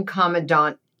Marine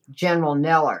Commandant General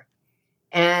Neller.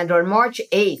 And on March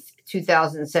 8th,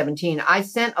 2017, I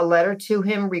sent a letter to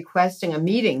him requesting a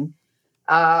meeting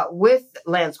with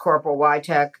Lance Corporal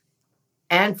Witek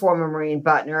and former Marine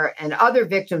Butner and other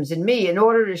victims and me in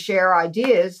order to share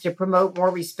ideas to promote more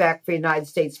respect for United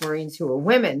States Marines who are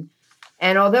women.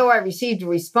 And although I received a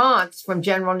response from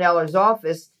General Neller's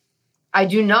office, I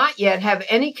do not yet have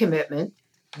any commitment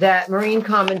that Marine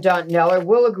Commandant Neller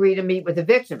will agree to meet with the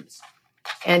victims.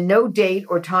 And no date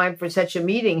or time for such a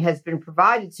meeting has been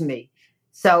provided to me.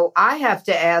 So I have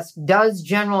to ask, does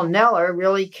General Neller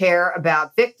really care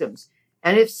about victims?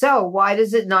 And if so, why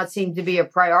does it not seem to be a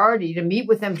priority to meet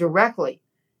with them directly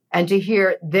and to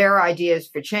hear their ideas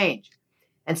for change?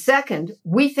 And second,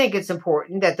 we think it's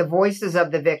important that the voices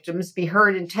of the victims be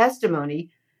heard in testimony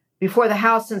before the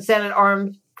House and Senate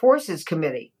Armed Forces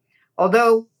Committee.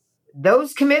 Although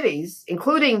those committees,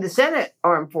 including the Senate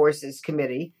Armed Forces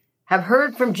Committee, have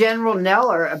heard from General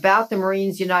Neller about the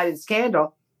Marines United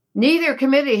scandal, neither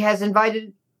committee has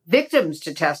invited victims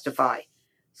to testify.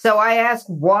 So I ask,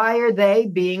 why are they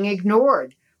being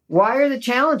ignored? Why are the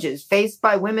challenges faced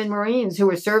by women Marines who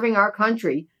are serving our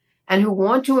country and who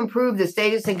want to improve the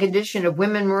status and condition of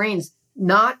women Marines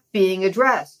not being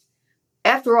addressed?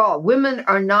 After all, women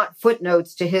are not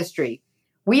footnotes to history.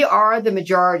 We are the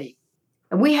majority,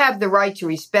 and we have the right to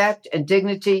respect and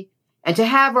dignity and to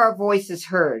have our voices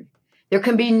heard. There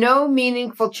can be no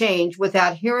meaningful change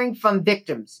without hearing from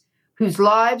victims whose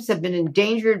lives have been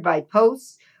endangered by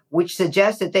posts which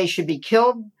suggest that they should be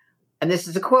killed, and this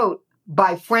is a quote,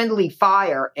 by friendly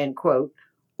fire, end quote,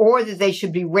 or that they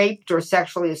should be raped or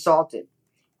sexually assaulted.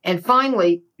 And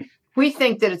finally, we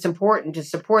think that it's important to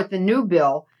support the new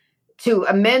bill to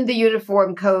amend the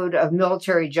Uniform Code of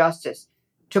Military Justice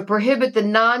to prohibit the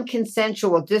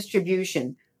non-consensual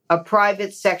distribution of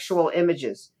private sexual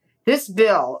images. This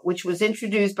bill, which was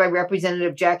introduced by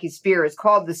Representative Jackie Speier, is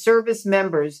called the Service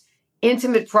Members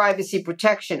Intimate Privacy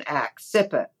Protection Act,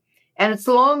 SIPA. And it's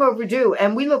long overdue,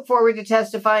 and we look forward to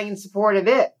testifying in support of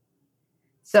it.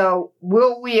 So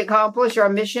will we accomplish our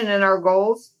mission and our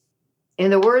goals?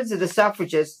 In the words of the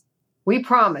suffragists, we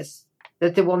promise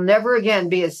that there will never again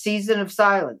be a season of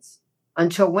silence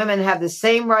until women have the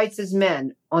same rights as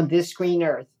men on this green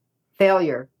earth.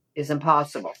 Failure is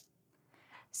impossible.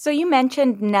 So you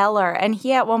mentioned Neller, and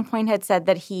he at one point had said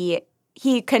that he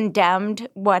condemned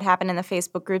what happened in the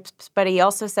Facebook groups, but he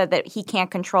also said that he can't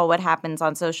control what happens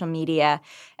on social media.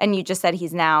 And you just said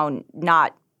he's now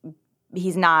not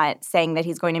saying that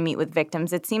he's going to meet with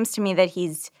victims. It seems to me that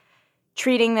he's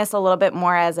treating this a little bit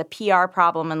more as a PR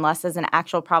problem and less as an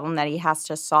actual problem that he has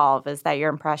to solve. Is that your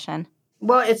impression?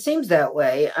 Well, it seems that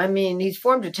way. I mean, he's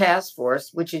formed a task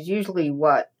force, which is usually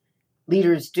what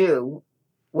leaders do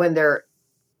when they're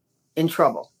in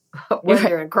trouble, when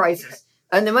they're in crisis.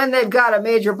 And then when they've got a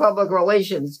major public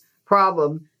relations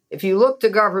problem, if you look to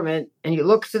government and you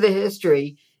look to the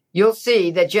history, you'll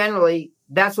see that generally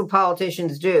that's what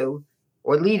politicians do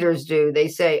or leaders do. They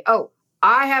say, oh,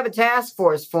 I have a task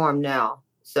force formed now,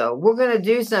 so we're going to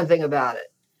do something about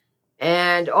it.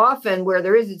 And often where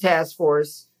there is a task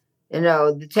force,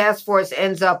 the task force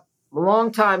ends up a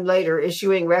long time later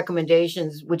issuing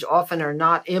recommendations which often are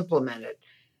not implemented.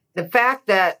 The fact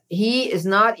that he is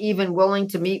not even willing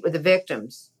to meet with the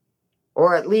victims,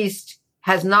 or at least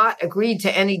has not agreed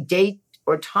to any date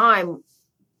or time,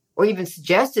 or even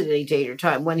suggested any date or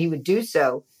time when he would do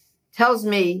so, tells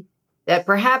me that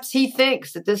perhaps he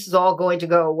thinks that this is all going to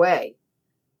go away.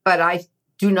 But I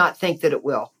do not think that it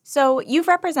will. So you've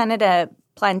represented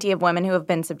plenty of women who have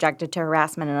been subjected to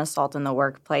harassment and assault in the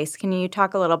workplace. Can you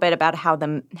talk a little bit about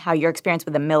how your experience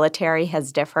with the military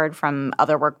has differed from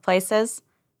other workplaces?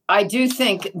 I do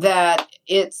think that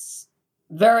it's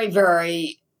very,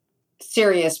 very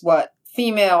serious what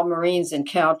female Marines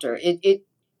encounter.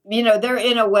 They're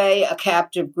in a way a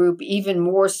captive group, even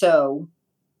more so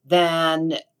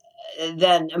than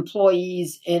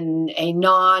employees in a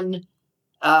non-armed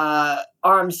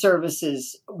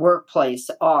services workplace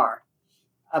are,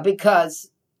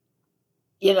 because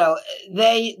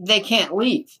they can't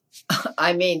leave.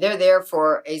 I mean, they're there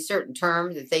for a certain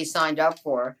term that they signed up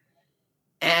for.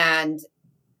 And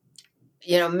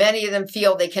Many of them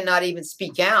feel they cannot even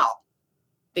speak out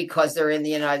because they're in the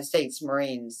United States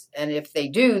Marines. And if they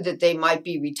do, that they might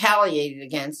be retaliated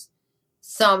against.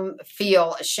 Some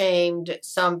feel ashamed,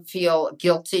 some feel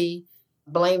guilty,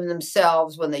 blame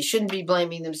themselves when they shouldn't be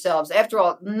blaming themselves. After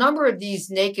all, a number of these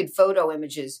naked photo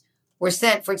images were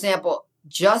sent, for example,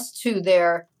 just to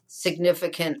their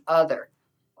significant other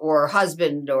or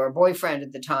husband or boyfriend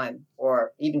at the time,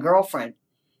 or even girlfriend.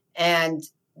 And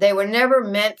they were never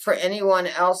meant for anyone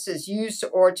else's use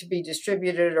or to be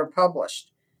distributed or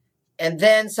published. And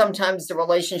then sometimes the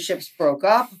relationships broke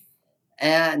up,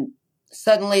 and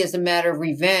suddenly, as a matter of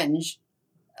revenge,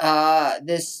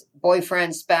 this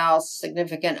boyfriend, spouse,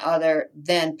 significant other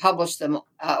then published them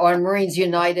on Marines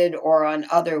United or on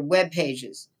other web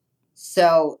pages.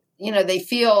 So, they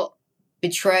feel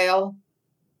betrayal.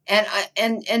 And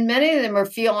many of them are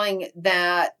feeling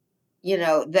that,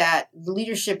 that the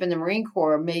leadership in the Marine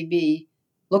Corps may be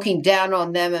looking down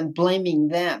on them and blaming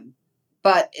them.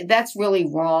 But that's really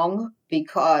wrong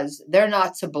because they're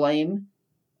not to blame.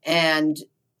 And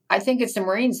I think it's the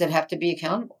Marines that have to be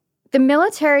accountable. The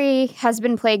military has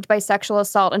been plagued by sexual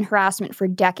assault and harassment for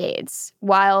decades,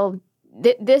 while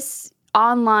this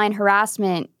online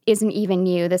harassment isn't even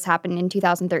new. This happened in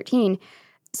 2013.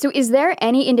 So is there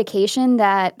any indication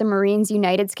that the Marines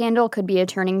United scandal could be a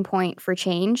turning point for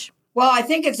change? Well, I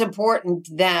think it's important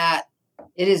that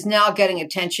it is now getting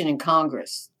attention in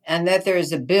Congress and that there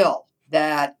is a bill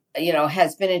that,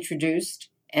 has been introduced.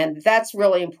 And that's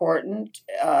really important,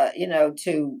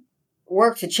 to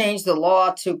work to change the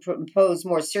law to impose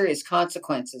more serious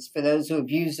consequences for those who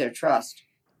abuse their trust.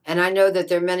 And I know that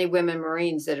there are many women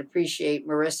Marines that appreciate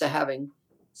Marissa having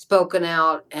spoken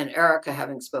out and Erica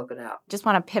having spoken out. Just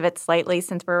want to pivot slightly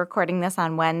since we're recording this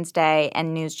on Wednesday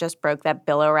and news just broke that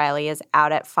Bill O'Reilly is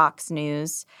out at Fox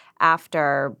News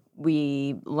after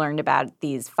we learned about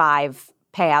these 5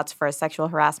 payouts for sexual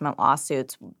harassment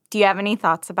lawsuits. Do you have any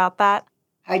thoughts about that?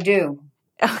 I do.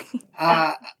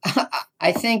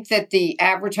 I think that the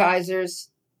advertisers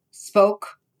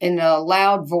spoke in a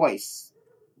loud voice.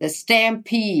 The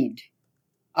stampede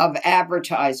of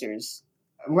advertisers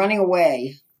running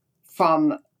away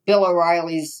from Bill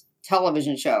O'Reilly's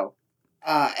television show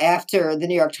after the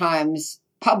New York Times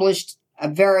published a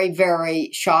very, very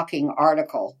shocking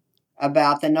article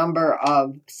about the number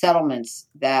of settlements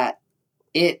that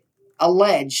it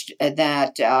alleged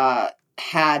that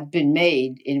had been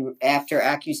made after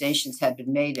accusations had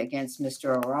been made against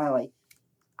Mr. O'Reilly.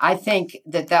 I think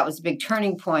that was a big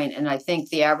turning point, and I think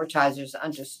the advertisers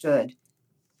understood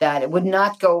that it would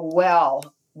not go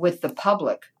well with the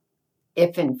public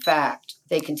if, in fact,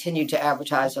 they continued to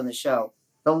advertise on the show.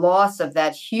 The loss of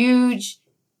that huge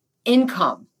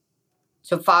income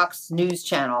to Fox News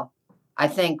Channel, I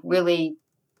think, really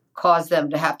caused them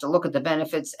to have to look at the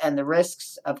benefits and the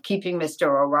risks of keeping Mr.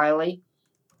 O'Reilly.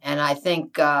 And I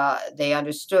think they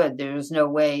understood there was no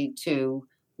way to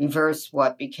reverse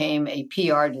what became a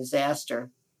PR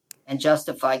disaster and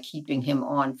justify keeping him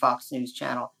on Fox News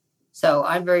Channel. So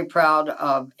I'm very proud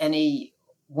of any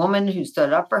woman who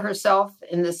stood up for herself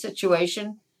in this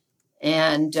situation.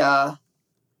 And, Mr.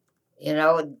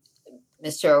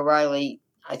 O'Reilly,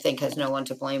 I think, has no one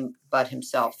to blame but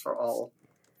himself for all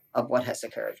of what has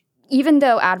occurred. Even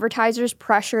though advertisers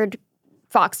pressured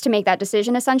Fox to make that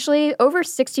decision, essentially, over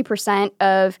 60%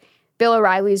 of Bill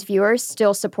O'Reilly's viewers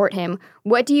still support him.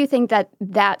 What do you think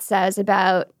that says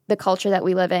about the culture that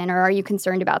we live in, or are you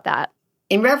concerned about that?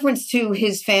 In reference to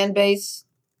his fan base,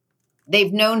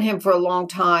 they've known him for a long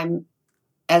time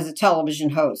as a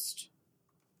television host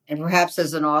and perhaps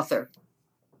as an author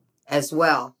as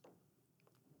well.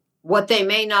 What they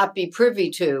may not be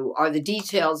privy to are the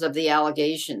details of the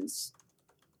allegations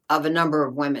of a number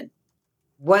of women.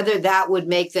 Whether that would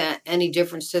make any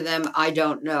difference to them, I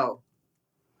don't know.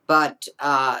 But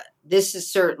this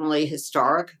is certainly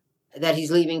historic that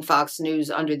he's leaving Fox News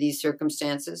under these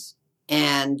circumstances.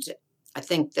 And I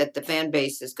think that the fan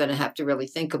base is going to have to really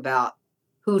think about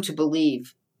who to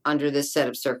believe under this set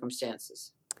of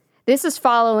circumstances. This is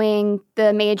following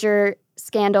the major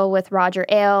scandal with Roger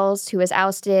Ailes, who was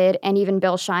ousted, and even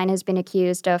Bill Shine has been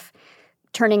accused of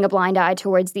turning a blind eye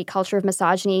towards the culture of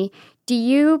misogyny. Do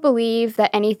you believe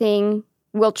that anything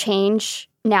will change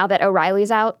now that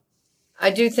O'Reilly's out? I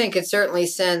do think it certainly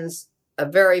sends a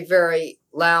very, very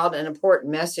loud and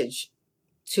important message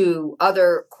to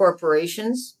other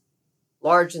corporations,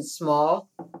 large and small,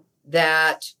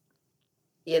 that,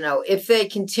 if they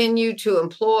continue to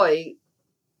employ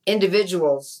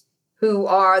individuals who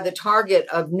are the target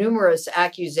of numerous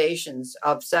accusations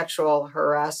of sexual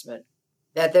harassment,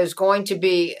 that there's going to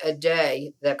be a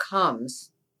day that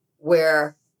comes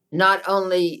where not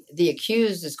only the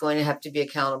accused is going to have to be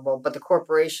accountable, but the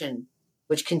corporation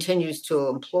which continues to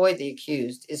employ the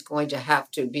accused is going to have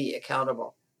to be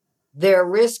accountable. Their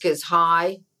risk is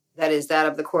high, that is that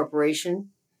of the corporation,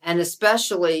 and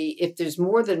especially if there's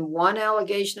more than one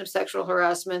allegation of sexual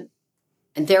harassment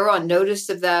and they're on notice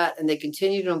of that and they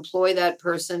continue to employ that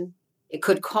person, it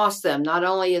could cost them not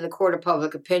only in the court of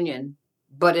public opinion,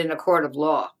 but in a court of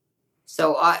law.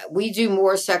 So we do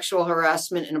more sexual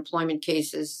harassment and employment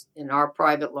cases in our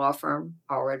private law firm,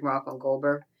 Allred, Rockwell &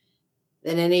 Goldberg,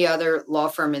 than any other law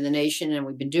firm in the nation, and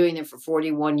we've been doing them for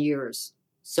 41 years.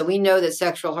 So we know that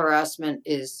sexual harassment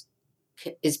is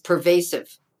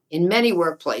pervasive in many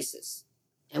workplaces,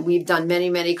 and we've done many,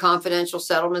 many confidential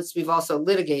settlements. We've also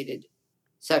litigated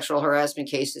sexual harassment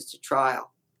cases to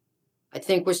trial. I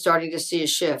think we're starting to see a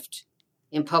shift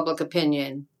in public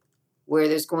opinion where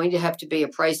there's going to have to be a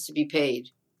price to be paid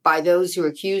by those who are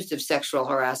accused of sexual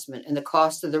harassment, and the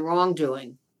cost of the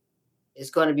wrongdoing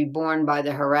is going to be borne by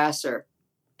the harasser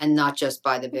and not just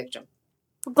by the victim.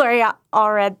 Gloria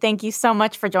Allred, thank you so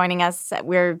much for joining us.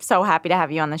 We're so happy to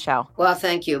have you on the show. Well,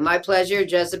 thank you. My pleasure.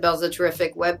 Jezebel's a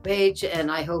terrific webpage,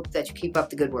 and I hope that you keep up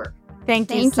the good work.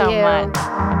 Thank you so much.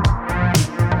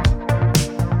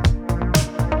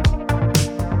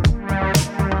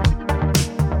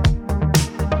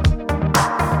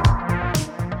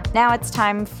 Now it's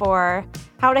time for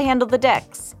How to Handle the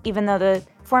Dicks. Even though the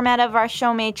format of our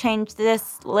show may change,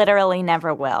 this literally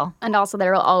never will. And also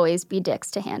there will always be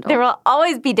dicks to handle. There will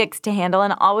always be dicks to handle,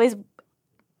 and always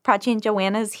Prachi and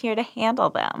Joanna's here to handle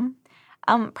them.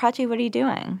 Prachi, what are you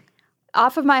doing?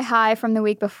 Off of my high from the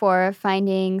week before,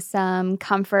 finding some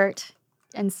comfort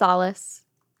and solace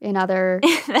in other...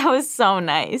 That was so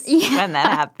nice when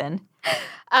that happened.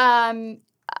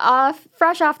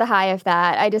 Fresh off the high of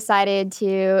that, I decided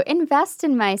to invest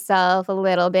in myself a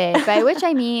little bit, by which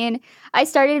I mean I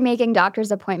started making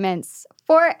doctor's appointments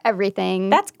for everything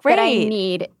That's great. that I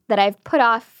need, that I've put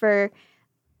off for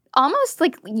almost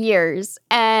like years,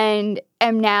 and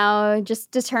am now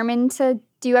just determined to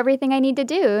do everything I need to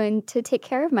do and to take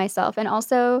care of myself. And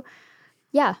also,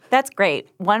 yeah. That's great.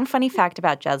 One funny fact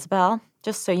about Jezebel,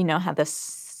 just so you know how the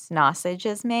sausage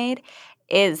is made,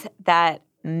 is that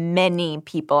many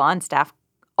people on staff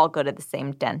all go to the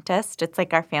same dentist. It's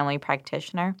like our family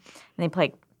practitioner, and they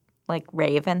play like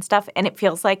rave and stuff. And it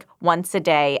feels like once a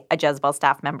day a Jezebel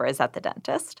staff member is at the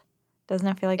dentist. Doesn't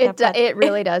it feel like that? It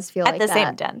really does feel like that. At the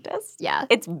same dentist. Yeah.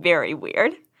 It's very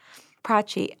weird.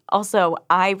 Prachi, also,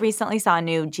 I recently saw a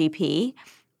new GP,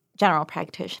 general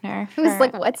practitioner. It was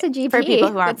like, what's a GP? For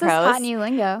people who aren't What's this hot pros. new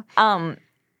lingo?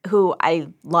 Who I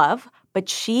love. But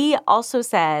she also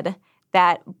said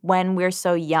that when we're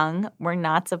so young, we're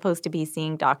not supposed to be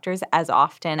seeing doctors as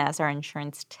often as our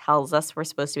insurance tells us we're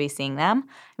supposed to be seeing them.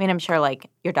 I mean, I'm sure like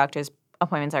your doctor's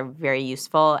appointments are very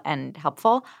useful and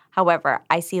helpful. However,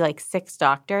 I see like 6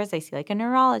 doctors. I see like a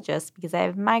neurologist because I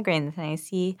have migraines, and I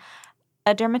see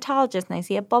a dermatologist, and I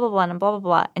see a blah, blah, blah, and blah, blah,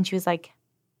 blah. And she was like,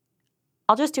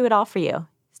 I'll just do it all for you.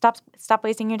 Stop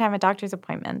wasting your time at doctor's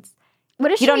appointments. What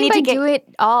does You she don't mean need by to get- do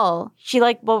it all? She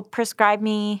like will prescribe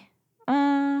me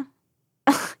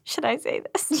should I say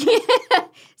this?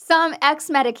 Some X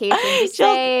medication. Just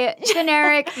She'll- say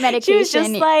generic medication. She was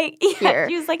just like, here.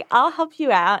 she was like, I'll help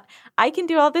you out. I can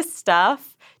do all this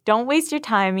stuff. Don't waste your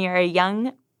time. You're a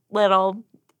young little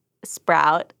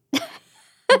sprout.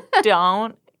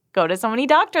 Don't go to so many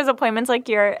doctor's appointments like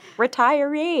you're a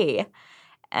retiree.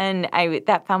 And I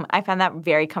found that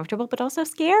very comfortable, but also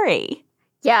scary.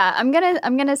 Yeah, I'm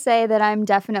gonna say that I'm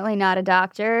definitely not a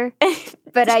doctor,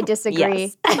 but I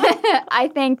disagree. Yes.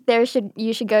 I think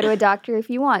you should go to a doctor if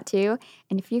you want to,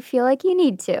 and if you feel like you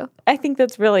need to. I think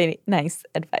that's really nice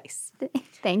advice.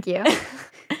 Thank you.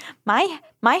 My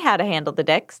how to handle the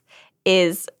dicks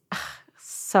is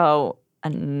so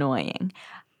annoying.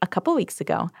 A couple weeks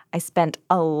ago, I spent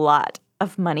a lot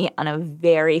of money on a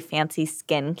very fancy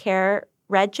skincare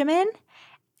regimen.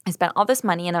 I spent all this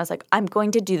money, and I was like, I'm going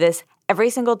to do this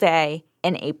every single day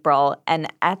in April. And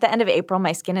at the end of April,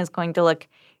 my skin is going to look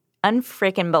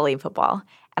unfreaking believable.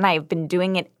 And I've been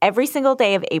doing it every single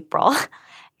day of April.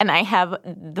 And I have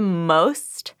the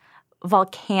most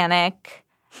volcanic,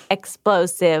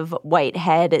 explosive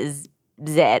whitehead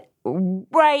zit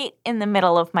right in the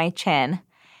middle of my chin.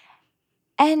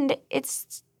 And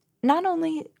it's not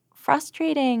only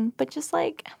frustrating, but just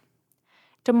like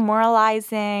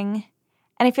demoralizing.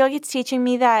 And I feel like it's teaching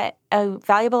me that a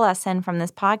valuable lesson from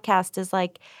this podcast is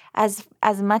like, as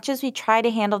much as we try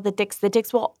to handle the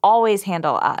dicks will always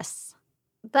handle us.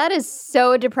 That is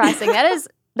so depressing.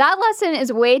 That lesson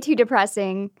is way too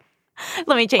depressing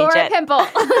Let me change for it. a pimple.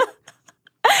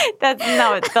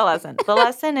 It's the lesson. The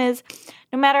lesson is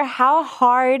no matter how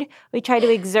hard we try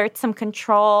to exert some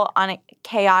control on a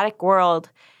chaotic world,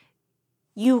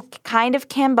 you kind of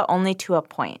can, but only to a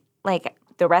point. Like,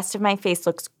 the rest of my face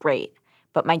looks great,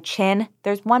 but my chin,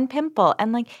 there's one pimple.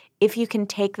 And, like, if you can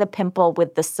take the pimple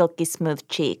with the silky smooth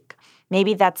cheek,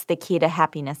 maybe that's the key to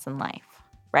happiness in life,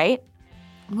 right?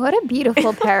 What a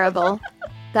beautiful parable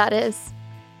that is.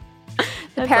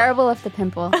 The parable of the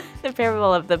pimple. The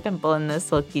parable of the pimple and the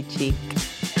silky cheek.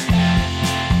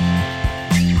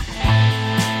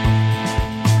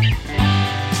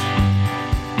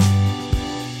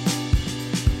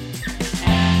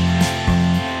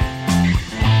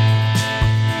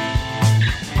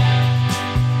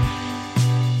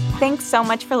 Thanks so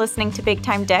much for listening to Big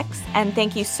Time Dicks, and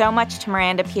thank you so much to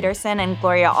Miranda Peterson and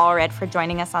Gloria Allred for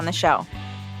joining us on the show.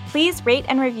 Please rate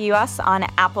and review us on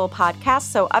Apple Podcasts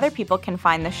so other people can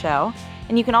find the show,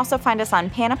 and you can also find us on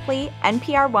Panoply,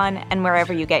 NPR One, and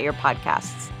wherever you get your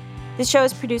podcasts. This show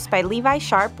is produced by Levi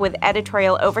Sharp with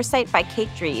editorial oversight by Kate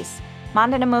Dries.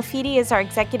 Mandana Mofidi is our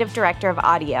executive director of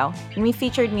audio, and we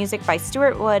featured music by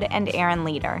Stuart Wood and Aaron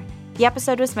Leader. The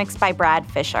episode was mixed by Brad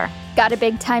Fisher. Got a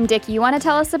big time dick you want to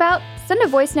tell us about? Send a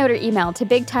voice note or email to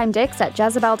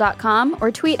bigtimedicks@jezebel.com or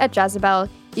tweet at Jezebel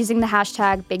using the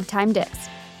hashtag BigTimeDicks.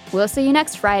 We'll see you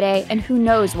next Friday, and who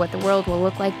knows what the world will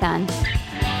look like then.